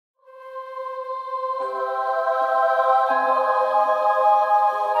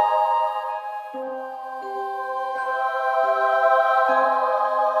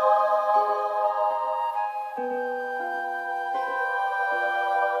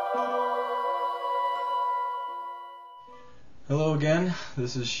Hello again,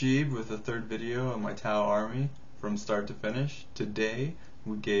 this is Sheeb with the third video of my Tau army from start to finish. Today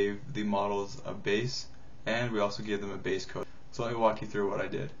we gave the models a base and we also gave them a base coat. So let me walk you through what I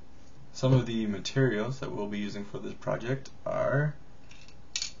did. Some of the materials that we'll be using for this project are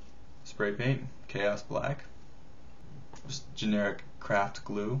spray paint, Chaos Black, just generic craft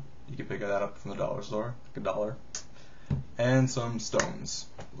glue. You can pick that up from the dollar store, like $1. And some stones,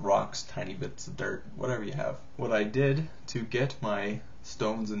 rocks, tiny bits of dirt, whatever you have. What I did to get my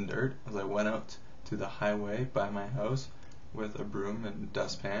stones and dirt was I went out to the highway by my house with a broom and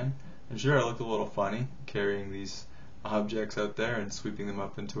dustpan. And sure, I looked a little funny carrying these objects out there and sweeping them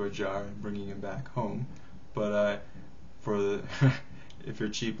up into a jar and bringing them back home. But if you're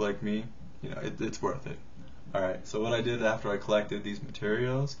cheap like me, you know, it's worth it. Alright, so what I did after I collected these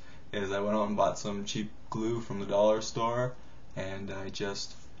materials is I went out and bought some cheap glue from the dollar store, and I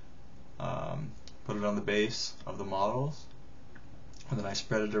just put it on the base of the models, and then I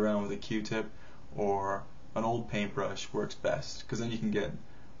spread it around with a Q-tip, or an old paintbrush works best, because then you can get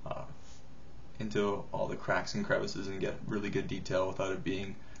into all the cracks and crevices and get really good detail without it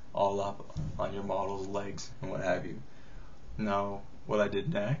being all up on your model's legs and what have you. Now what I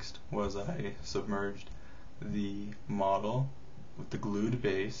did next was I submerged the model with the glued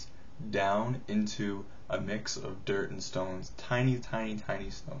base down into a mix of dirt and stones, tiny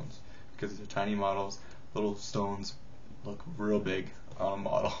stones, because they're tiny models. Little stones look real big on a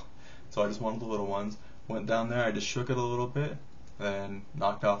model, so I just wanted the little ones. Went down there, I just shook it a little bit, then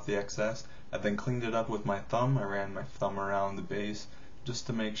knocked off the excess. I then cleaned it up with my thumb. I ran my thumb around the base just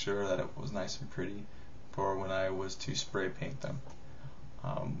to make sure that it was nice and pretty for when I was to spray paint them.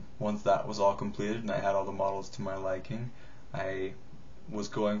 Once that was all completed and I had all the models to my liking, I was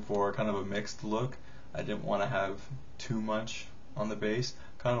going for kind of a mixed look. I didn't want to have too much on the base,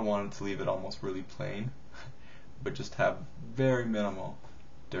 kind of wanted to leave it almost really plain, but just have very minimal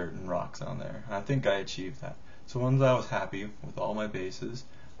dirt and rocks on there. And I think I achieved that. So once I was happy with all my bases,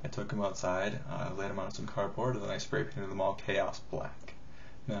 I took them outside, laid them on some cardboard, and then I spray painted them all Chaos Black.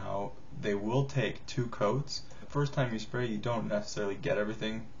 Now, they will take 2 coats. The first time you spray, you don't necessarily get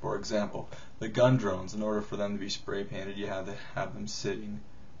everything. For example, the gun drones, in order for them to be spray painted, you have to have them sitting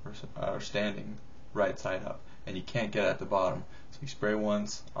or standing right side up, and you can't get at the bottom. So you spray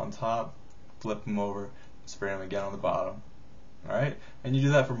once on top, flip them over, spray them again on the bottom. Alright? And you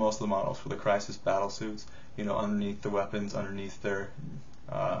do that for most of the models. For the crisis battle suits, you know, underneath the weapons, underneath their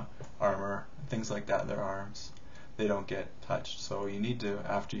armor, things like that, their arms, they don't get touched. So you need to,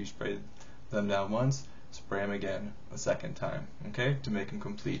 after you spray them down once, spray them again a second time, okay, to make them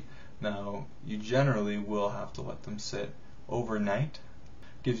complete. Now, you generally will have to let them sit overnight.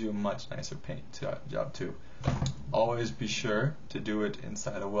 Gives you a much nicer paint job too. Always be sure to do it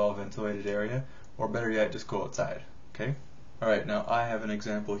inside a well-ventilated area, or better yet, just go outside, okay? Alright, now I have an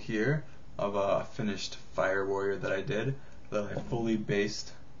example here of a finished fire warrior that I did, that I fully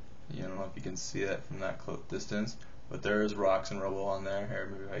based. You don't know if you can see that from that close distance, but there is rocks and rubble on there. Here,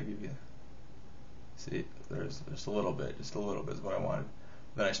 maybe I give you. See, there's just a little bit is what I wanted.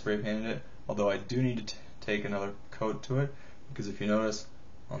 Then I spray painted it, although I do need to take another coat to it, because if you notice,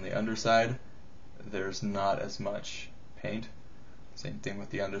 on the underside, there's not as much paint. Same thing with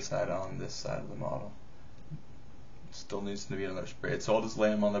the underside on this side of the model. Still needs to be another spray. So I'll just lay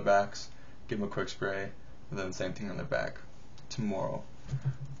them on their backs, give them a quick spray, and then same thing on their back tomorrow.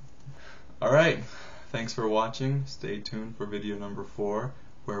 Alright, thanks for watching. Stay tuned for video number 4,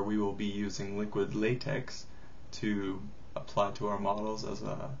 where we will be using liquid latex to apply to our models as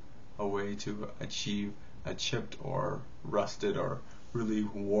a way to achieve a chipped or rusted or really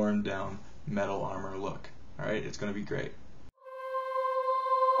worn down metal armor look. Alright, it's going to be great.